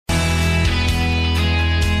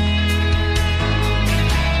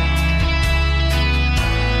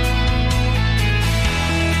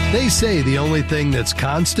They say the only thing that's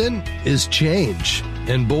constant is change.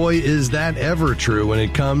 And boy, is that ever true when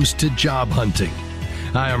it comes to job hunting.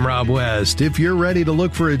 Hi, I'm Rob West. If you're ready to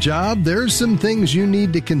look for a job, there's some things you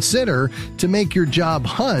need to consider to make your job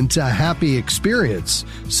hunt a happy experience.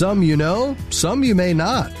 Some you know, some you may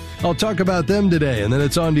not. I'll talk about them today, and then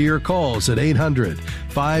it's on to your calls at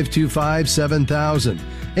 800-525-7000.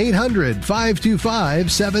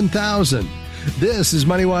 800-525-7000. This is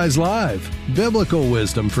MoneyWise Live, biblical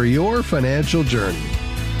wisdom for your financial journey.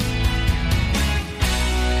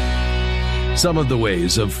 Some of the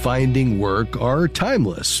ways of finding work are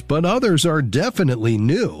timeless, but others are definitely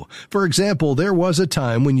new. For example, there was a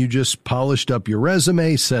time when you just polished up your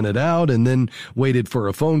resume, sent it out, and then waited for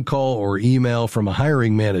a phone call or email from a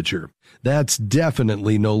hiring manager. That's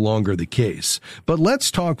definitely no longer the case. But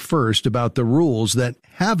let's talk first about the rules that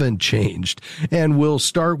haven't changed, and we'll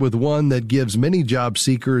start with one that gives many job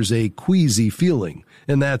seekers a queasy feeling,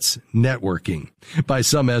 and that's networking. By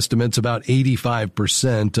some estimates, about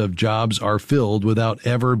 85% of jobs are filled without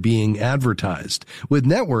ever being advertised. With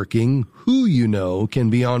networking, who you know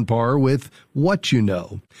can be on par with what you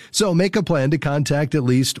know. So make a plan to contact at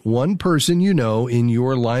least one person you know in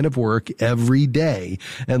your line of work every day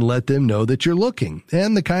and let them know that you're looking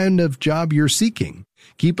and the kind of job you're seeking.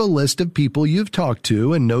 Keep a list of people you've talked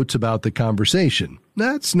to and notes about the conversation.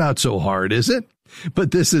 That's not so hard, is it?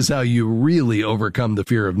 But this is how you really overcome the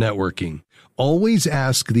fear of networking. Always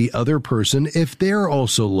ask the other person if they're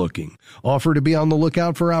also looking. Offer to be on the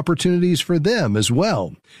lookout for opportunities for them as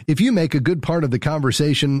well. If you make a good part of the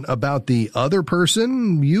conversation about the other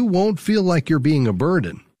person, you won't feel like you're being a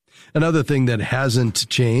burden. Another thing that hasn't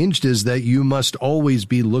changed is that you must always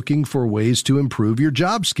be looking for ways to improve your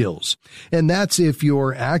job skills. And that's if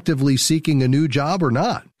you're actively seeking a new job or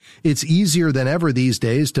not. It's easier than ever these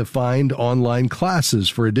days to find online classes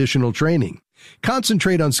for additional training.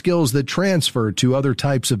 Concentrate on skills that transfer to other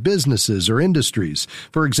types of businesses or industries.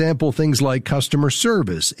 For example, things like customer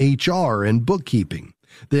service, HR, and bookkeeping.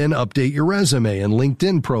 Then update your resume and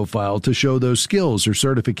LinkedIn profile to show those skills or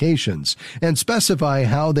certifications, and specify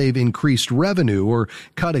how they've increased revenue or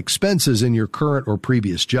cut expenses in your current or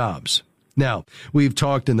previous jobs. Now, we've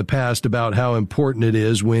talked in the past about how important it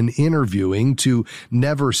is when interviewing to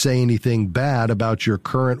never say anything bad about your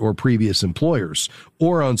current or previous employers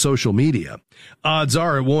or on social media. Odds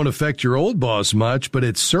are it won't affect your old boss much, but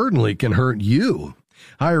it certainly can hurt you.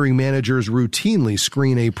 Hiring managers routinely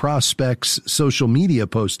screen a prospect's social media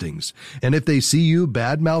postings, and if they see you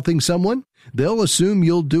bad-mouthing someone, they'll assume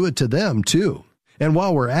you'll do it to them too. And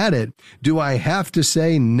while we're at it, do I have to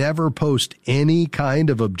say never post any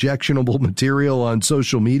kind of objectionable material on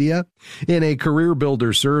social media? In a Career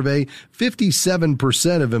Builder survey,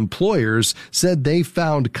 57% of employers said they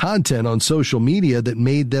found content on social media that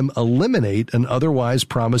made them eliminate an otherwise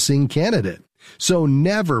promising candidate. So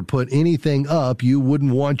never put anything up you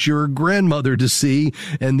wouldn't want your grandmother to see,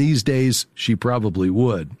 and these days she probably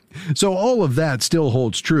would. So all of that still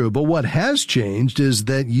holds true, but what has changed is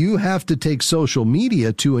that you have to take social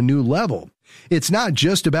media to a new level. It's not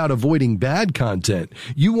just about avoiding bad content.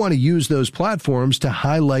 You want to use those platforms to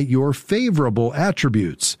highlight your favorable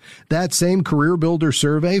attributes. That same Career Builder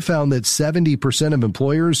survey found that 70% of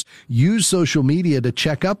employers use social media to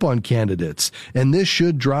check up on candidates, and this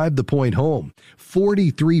should drive the point home.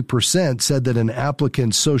 43% said that an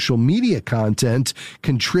applicant's social media content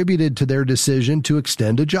contributed to their decision to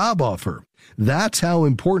extend a job offer. That's how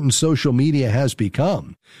important social media has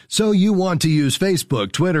become. So you want to use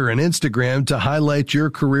Facebook, Twitter, and Instagram to highlight your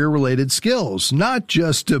career-related skills, not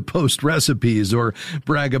just to post recipes or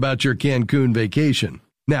brag about your Cancun vacation.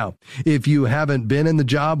 Now, if you haven't been in the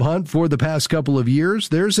job hunt for the past couple of years,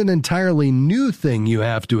 there's an entirely new thing you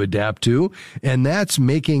have to adapt to, and that's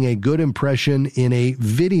making a good impression in a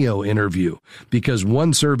video interview. Because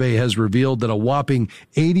one survey has revealed that a whopping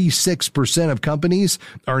 86% of companies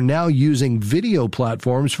are now using video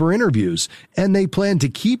platforms for interviews, and they plan to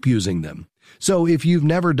keep using them. So if you've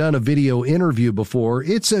never done a video interview before,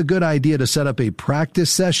 it's a good idea to set up a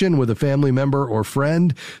practice session with a family member or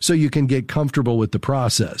friend so you can get comfortable with the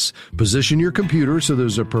process. Position your computer so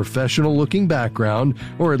there's a professional-looking background,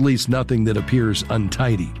 or at least nothing that appears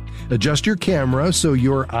untidy. Adjust your camera so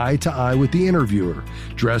you're eye-to-eye with the interviewer.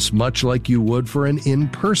 Dress much like you would for an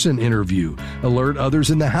in-person interview. Alert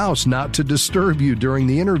others in the house not to disturb you during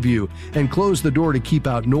the interview, and close the door to keep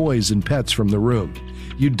out noise and pets from the room.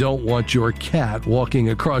 You don't want your cat walking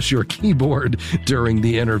across your keyboard during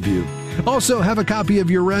the interview. Also, have a copy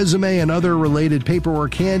of your resume and other related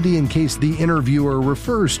paperwork handy in case the interviewer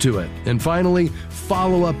refers to it. And finally,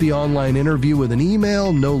 follow up the online interview with an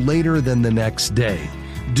email no later than the next day.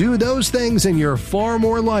 Do those things and you're far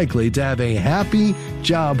more likely to have a happy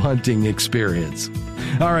job hunting experience.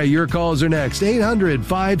 All right, your calls are next.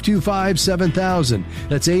 800-525-7000.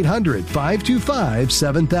 That's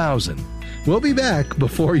 800-525-7000. We'll be back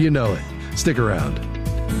before you know it. Stick around.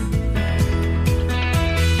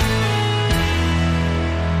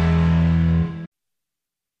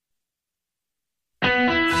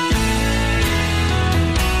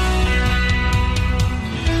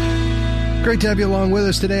 Great to have you along with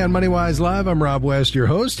us today on MoneyWise Live. I'm Rob West, your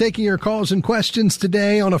host, taking your calls and questions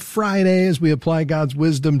today on a Friday as we apply God's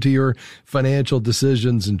wisdom to your financial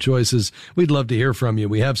decisions and choices. We'd love to hear from you.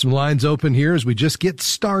 We have some lines open here as we just get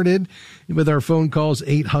started with our phone calls,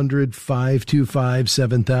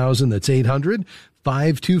 800-525-7000. That's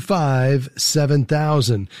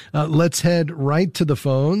 800-525-7000. Let's head right to the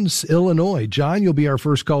phones. Illinois. John, you'll be our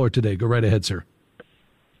first caller today. Go right ahead, sir.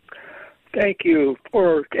 Thank you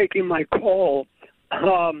for taking my call.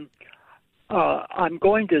 I'm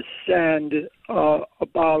going to send over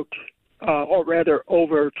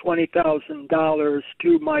 $20,000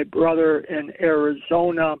 to my brother in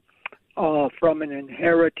Arizona from an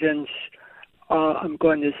inheritance. I'm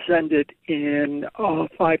going to send it in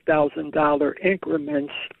 $5,000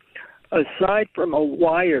 increments. Aside from a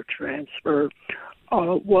wire transfer,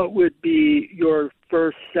 what would be your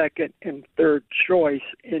first, second, and third choice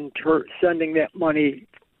in sending that money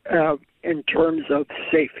in terms of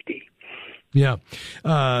safety? Yeah.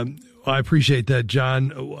 I appreciate that, John.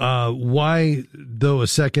 Why, though, a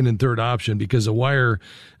second and third option? Because a wire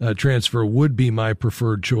transfer would be my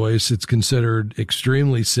preferred choice. It's considered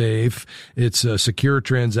extremely safe. It's a secure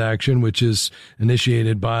transaction, which is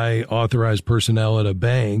initiated by authorized personnel at a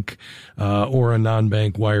bank or a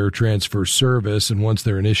non-bank wire transfer service. And once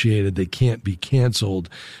they're initiated, they can't be canceled.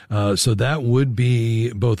 So that would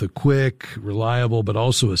be both a quick, reliable, but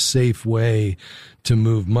also a safe way to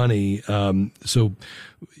move money. So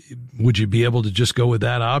would you be able to just go with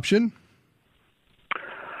that option?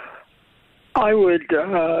 I would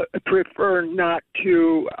prefer not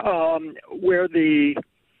to. Where the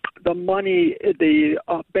money, the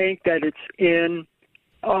bank that it's in,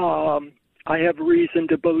 I have reason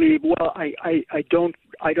to believe. Well, I don't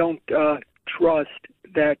trust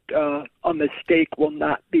that a mistake will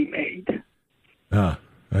not be made. Ah,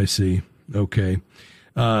 I see. Okay.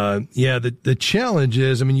 Yeah, the challenge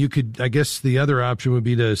is, I guess the other option would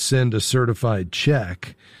be to send a certified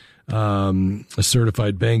check, a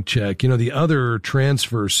certified bank check. The other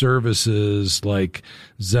transfer services like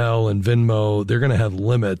Zelle and Venmo, they're going to have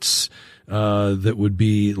limits that would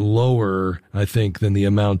be lower, I think, than the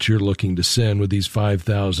amount you're looking to send with these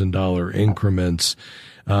 $5,000 increments.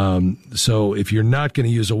 So if you're not going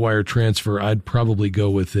to use a wire transfer, I'd probably go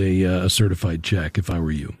with a certified check if I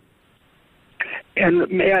were you. And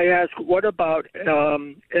may I ask, what about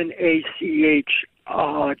an ACH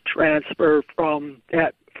transfer from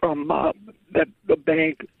the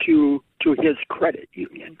bank to his credit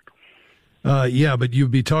union? Yeah, but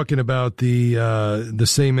you'd be talking about the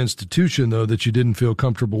same institution though that you didn't feel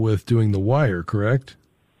comfortable with doing the wire, correct?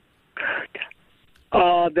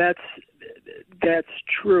 That's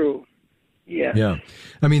true. Yeah. Yeah.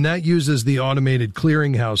 That uses the automated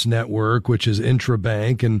clearinghouse network, which is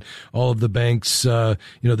intrabank, and all of the banks,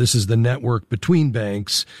 this is the network between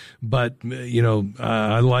banks. But,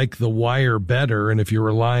 I like the wire better. And if you're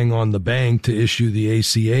relying on the bank to issue the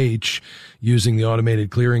ACH using the automated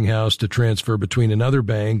clearinghouse to transfer between another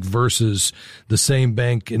bank versus the same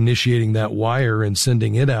bank initiating that wire and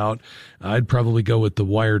sending it out, I'd probably go with the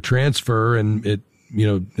wire transfer, and it,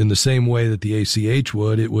 in the same way that the ACH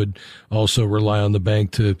would, it would also rely on the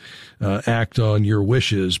bank to act on your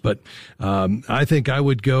wishes. But I think I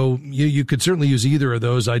would go, you could certainly use either of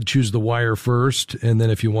those. I'd choose the wire first. And then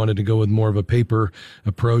if you wanted to go with more of a paper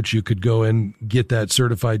approach, you could go and get that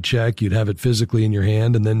certified check. You'd have it physically in your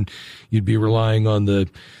hand, and then you'd be relying on the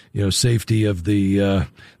safety of the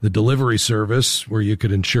delivery service where you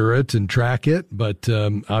could insure it and track it. But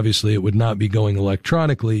obviously it would not be going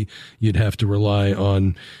electronically. You'd have to rely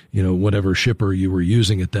on, whatever shipper you were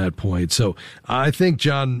using at that point. So I think,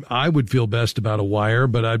 John, I would feel best about a wire,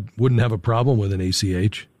 but I wouldn't have a problem with an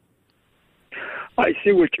ACH. I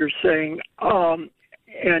see what you're saying.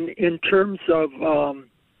 And in terms of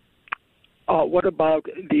what about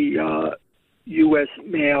the U.S.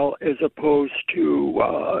 mail as opposed to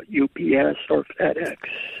UPS or FedEx?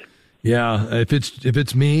 Yeah, if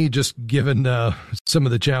it's me, just given some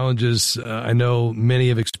of the challenges I know many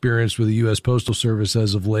have experienced with the U.S. Postal Service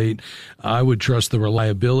as of late, I would trust the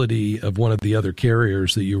reliability of one of the other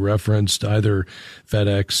carriers that you referenced, either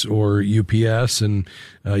FedEx or UPS, and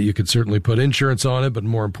you could certainly put insurance on it, but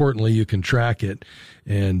more importantly, you can track it.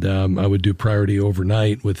 And I would do priority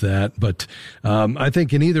overnight with that. But I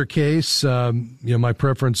think in either case, my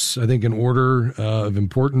preference, I think in order of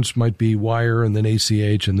importance, might be wire and then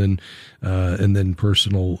ACH and then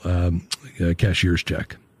personal cashier's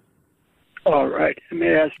check. All right. Let me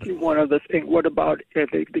ask you one other thing. What about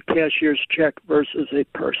the cashier's check versus a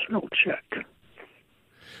personal check?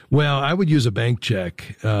 Well, I would use a bank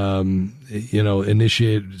check,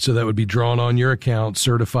 initiate, so that would be drawn on your account,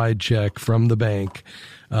 certified check from the bank.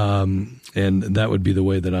 And that would be the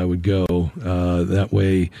way that I would go. That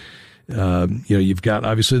way, you've got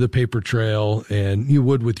obviously the paper trail, and you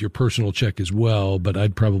would with your personal check as well, but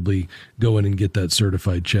I'd probably go in and get that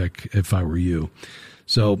certified check if I were you.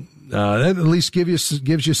 So, that at least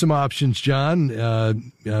gives you some options, John. I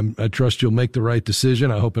trust you'll make the right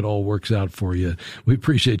decision. I hope it all works out for you. We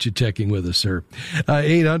appreciate you checking with us, sir.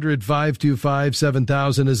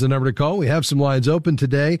 800-525-7000 is the number to call. We have some lines open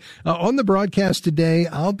today. On the broadcast today,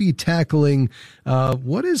 I'll be tackling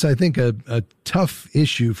what is, I think, a tough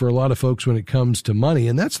issue for a lot of folks when it comes to money,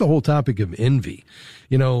 and that's the whole topic of envy.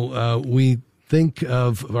 We think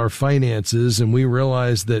of our finances and we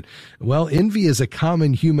realize that, well, envy is a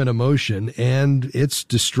common human emotion and it's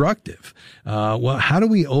destructive. How do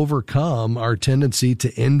we overcome our tendency to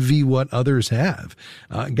envy what others have?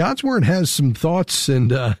 God's Word has some thoughts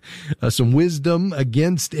and some wisdom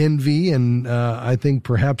against envy, and I think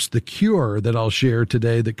perhaps the cure that I'll share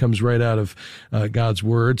today that comes right out of God's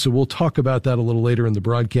Word. So we'll talk about that a little later in the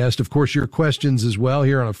broadcast. Of course, your questions as well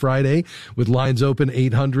here on a Friday with lines open,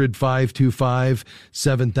 800-525-7000.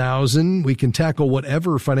 We can tackle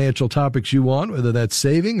whatever financial topics you want, whether that's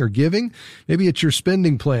saving or giving. Maybe it's your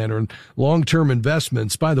spending plan or long-term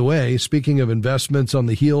investments. By the way, speaking of investments, on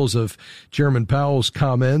the heels of Chairman Powell's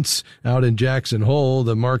comments out in Jackson Hole,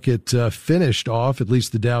 the market finished off, at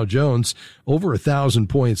least the Dow Jones, over 1,000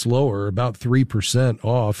 points lower, about 3%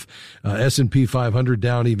 off. S&P 500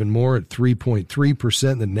 down even more at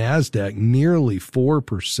 3.3%. The NASDAQ nearly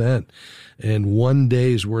 4%. And 1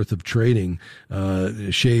 day's worth of trading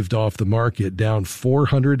shaved off the market, down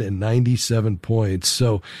 497 points.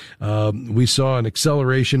 So we saw an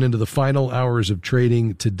acceleration into the final hours of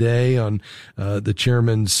trading today on the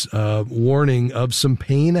chairman's warning of some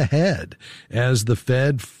pain ahead as the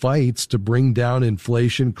Fed fights to bring down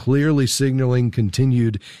inflation, clearly signaling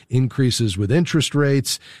continued increases with interest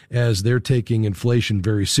rates as they're taking inflation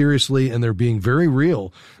very seriously, and they're being very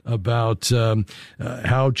real about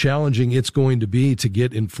how challenging it's going to be to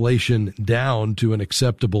get inflation down to an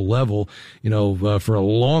acceptable level. For a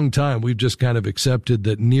long time, we've just kind of accepted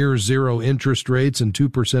that near zero interest rates and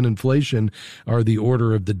 2% inflation are the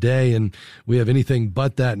order of the day. And we have anything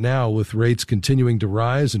but that now, with rates continuing to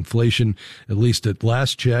rise, inflation, at least at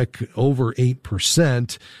last check, over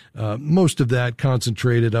 8%. Most of that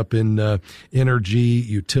concentrated up in energy,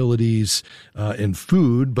 utilities, and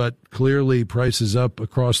food, but clearly prices up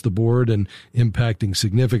across the board and impacting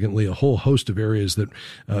significantly a whole host of areas that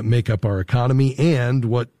make up our economy and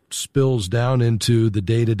what spills down into the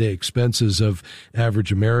day-to-day expenses of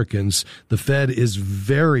average Americans. The Fed is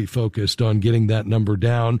very focused on getting that number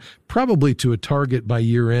down, probably to a target by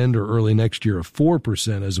year end or early next year of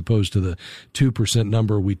 4%, as opposed to the 2%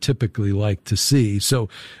 number we typically like to see. So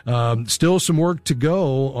still some work to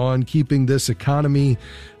go on keeping this economy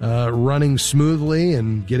running smoothly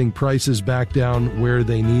and getting prices back down where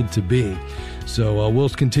they need to be. So we'll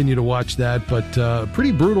continue to watch that, but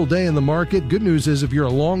pretty brutal day in the market. Good news is if you're a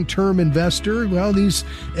long-term investor, well, these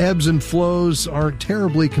ebbs and flows aren't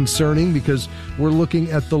terribly concerning because we're looking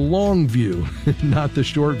at the long view, not the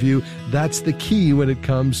short view. That's the key when it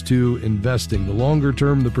comes to investing. The longer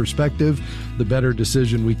term, the perspective, the better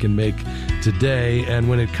decision we can make today. And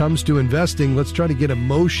when it comes to investing, let's try to get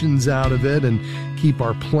emotions out of it and keep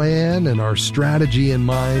our plan and our strategy in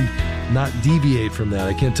mind, not deviate from that.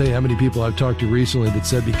 I can't tell you how many people I've talked to recently that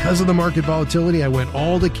said, because of the market volatility, I went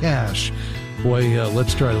all to cash. Boy,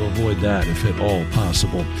 let's try to avoid that if at all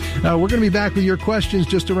possible. We're going to be back with your questions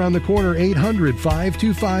just around the corner,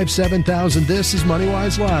 800-525-7000. This is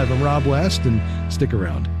MoneyWise Live. I'm Rob West, and stick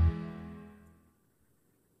around.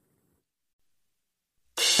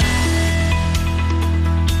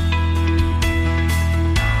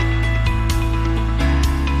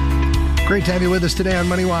 Great to have you with us today on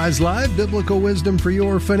MoneyWise Live, biblical wisdom for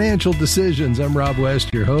your financial decisions. I'm Rob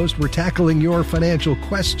West, your host. We're tackling your financial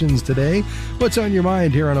questions today. What's on your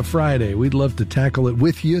mind here on a Friday? We'd love to tackle it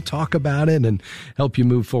with you, talk about it, and help you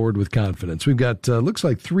move forward with confidence. We've got, looks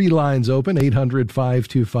like 3 lines open,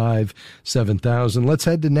 800-525-7000. Let's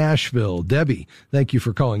head to Nashville. Debbie, thank you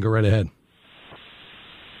for calling. Go right ahead.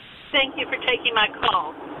 Thank you for taking my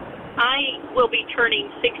call. I will be turning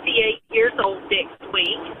 68 years old next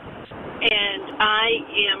week, and I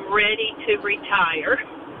am ready to retire.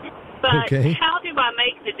 But How do I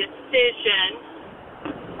make the decision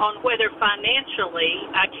on whether financially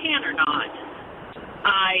I can or not?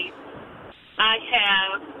 I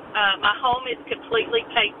have my home is completely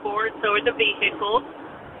paid for, so are the vehicles.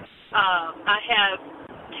 I have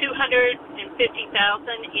 $250,000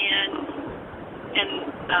 in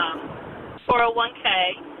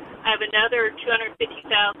 401k. I have another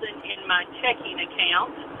 $250,000 in my checking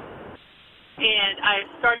account, and I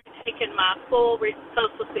started taking my full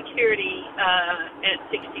Social Security at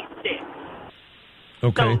 66.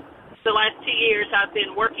 Okay. So the last 2 years I've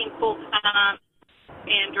been working full time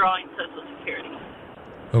and drawing Social Security.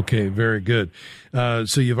 Okay, very good.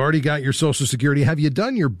 So you've already got your Social Security. Have you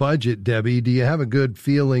done your budget, Debbie? Do you have a good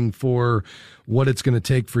feeling for what it's going to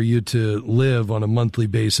take for you to live on a monthly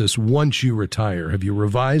basis once you retire? Have you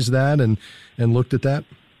revised that and looked at that?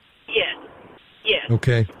 Yes.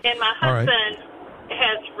 Okay. And my husband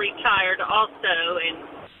has retired also, and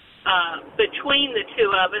between the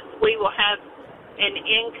two of us, we will have an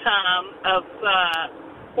income of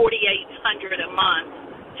 $4,800 a month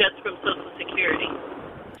just from Social Security.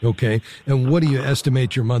 Okay. And what do you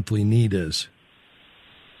estimate your monthly need is?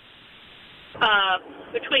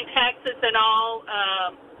 Between taxes and all,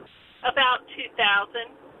 about $2,000.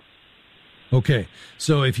 Okay.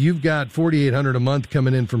 So if you've got $4,800 a month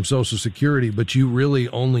coming in from Social Security, but you really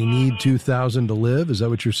only need $2,000 to live, is that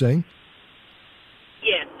what you're saying?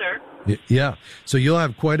 Yes, sir. Yeah. So you'll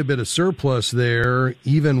have quite a bit of surplus there,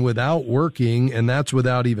 even without working, and that's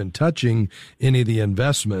without even touching any of the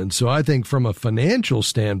investments. So I think from a financial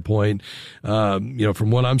standpoint, from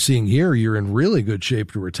what I'm seeing here, you're in really good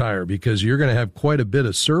shape to retire because you're going to have quite a bit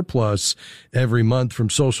of surplus every month from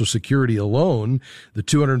Social Security alone. The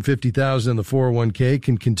 $250,000 in the 401k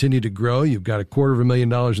can continue to grow. You've got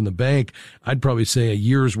 $250,000 in the bank. I'd probably say a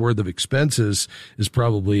year's worth of expenses is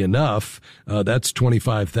probably enough. That's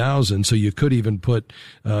 $25,000. So you could even put,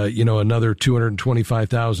 another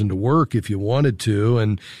 $225,000 to work if you wanted to.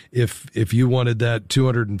 And if you wanted that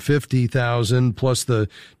 $250,000 plus the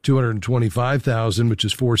 $225,000, which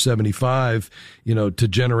is $475,000, to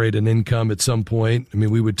generate an income at some point. I mean,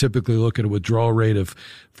 we would typically look at a withdrawal rate of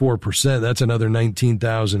 4%. That's another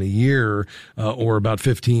 $19,000 a year, or about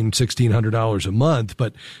 $1,600 a month.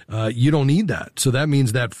 But you don't need that. So that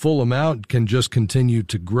means that full amount can just continue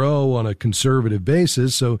to grow on a conservative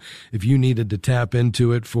basis. So if you needed to tap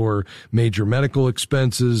into it for major medical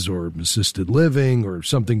expenses or assisted living or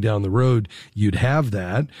something down the road, you'd have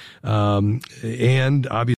that. And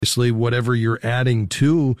obviously, whatever you're adding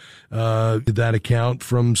to that account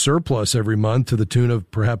from surplus every month to the tune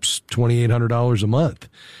of perhaps $2,800 a month.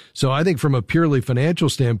 So I think from a purely financial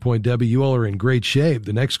standpoint, Debbie, you all are in great shape.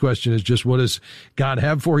 The next question is just what does God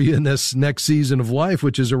have for you in this next season of life,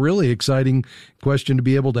 which is a really exciting question to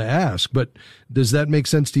be able to ask. But does that make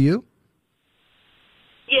sense to you?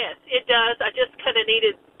 Yes, it does. I just kind of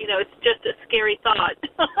needed, it's just a scary thought.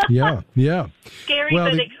 Yeah. Scary,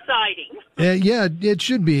 but exciting. Yeah, it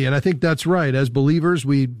should be. And I think that's right. As believers,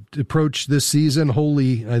 we approach this season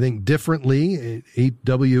wholly, I think, differently,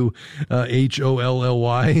 WHOLLY,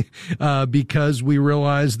 because we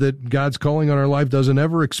realize that God's calling on our life doesn't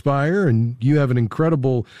ever expire. And you have an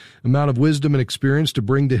incredible amount of wisdom and experience to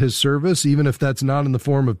bring to his service, even if that's not in the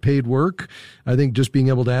form of paid work. I think just being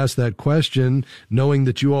able to ask that question, knowing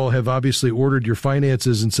that you all have obviously ordered your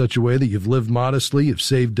finances in such a way that you've lived modestly, you've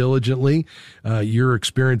saved diligently, you're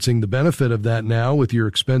experiencing the benefit of that now with your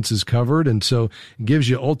expenses covered. And so it gives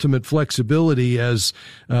you ultimate flexibility, as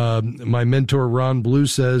my mentor Ron Blue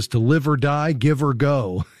says, to live or die, give or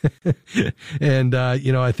go. And,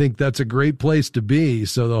 I think that's a great place to be.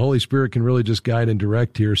 So the Holy Spirit can really just guide and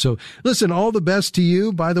direct here. So listen, all the best to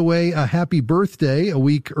you. By the way, a happy birthday a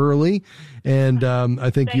week early. And I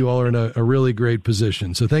think you all are in a really great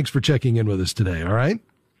position. So thanks for checking in with us today. All right.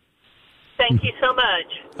 Thank you so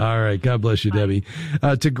much. All right. God bless you, Debbie.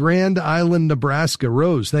 To Grand Island, Nebraska.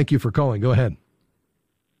 Rose, thank you for calling. Go ahead.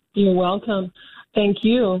 You're welcome. Thank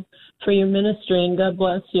you for your ministry, and God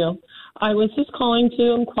bless you. I was just calling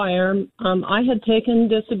to inquire. I had taken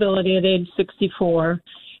disability at age 64,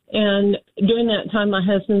 And during that time, my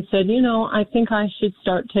husband said, I think I should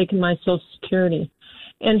start taking my Social Security.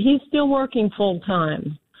 And he's still working full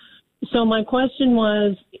time. So my question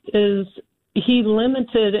was, is he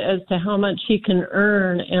limited as to how much he can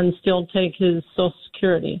earn and still take his Social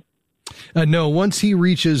Security? No, once he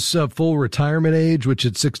reaches full retirement age, which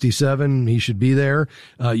at 67, he should be there,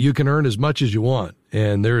 you can earn as much as you want,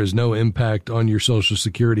 and there is no impact on your Social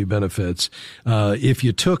Security benefits. If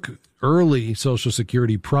you took early Social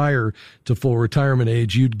Security prior to full retirement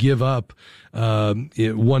age, you'd give up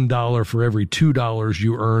 $1 for every $2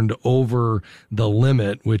 you earned over the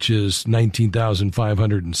limit, which is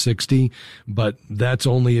 $19,560. But that's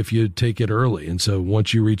only if you take it early. And so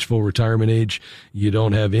once you reach full retirement age, you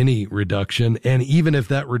don't have any reduction. And even if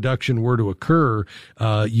that reduction were to occur,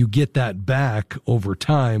 you get that back over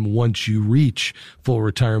time. Once you reach full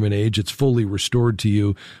retirement age, it's fully restored to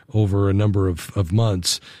you over a number of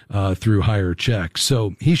months through higher checks.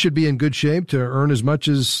 So he should be in good shape to earn as much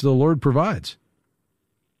as the Lord provides.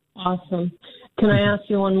 Awesome. Can I ask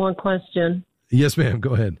you one more question? Yes, ma'am.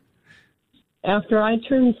 Go ahead. After I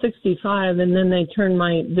turned 65 and then they turned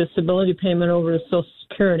my disability payment over to Social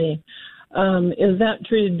Security, is that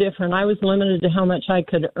treated different? I was limited to how much I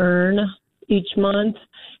could earn each month,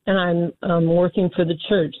 and I'm working for the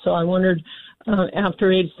church. So I wondered,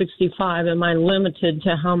 after age 65, am I limited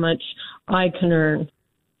to how much I can earn?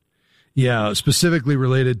 Yeah, specifically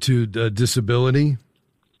related to disability?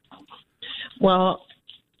 Well,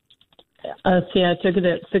 I took it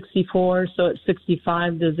at 64, so at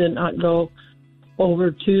 65, does it not go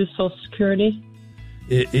over to Social Security?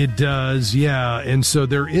 It does, yeah. And so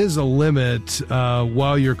there is a limit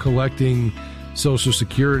while you're collecting Social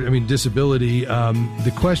Security, disability.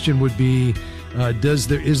 The question would be,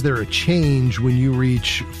 is there a change when you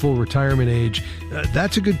reach full retirement age?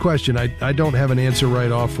 That's a good question. I don't have an answer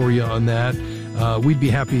right off for you on that. We'd be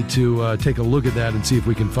happy to take a look at that and see if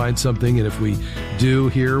we can find something. And if we do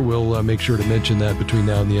here, we'll make sure to mention that between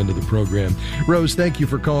now and the end of the program. Rose, thank you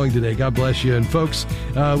for calling today. God bless you. And folks,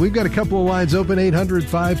 we've got a couple of lines open,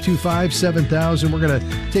 800-525-7000. We're going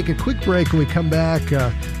to take a quick break. When we come back,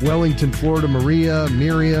 Wellington, Florida, Maria,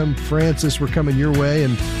 Miriam, Francis, we're coming your way.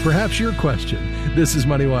 And perhaps your question. This is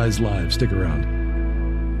MoneyWise Live. Stick around.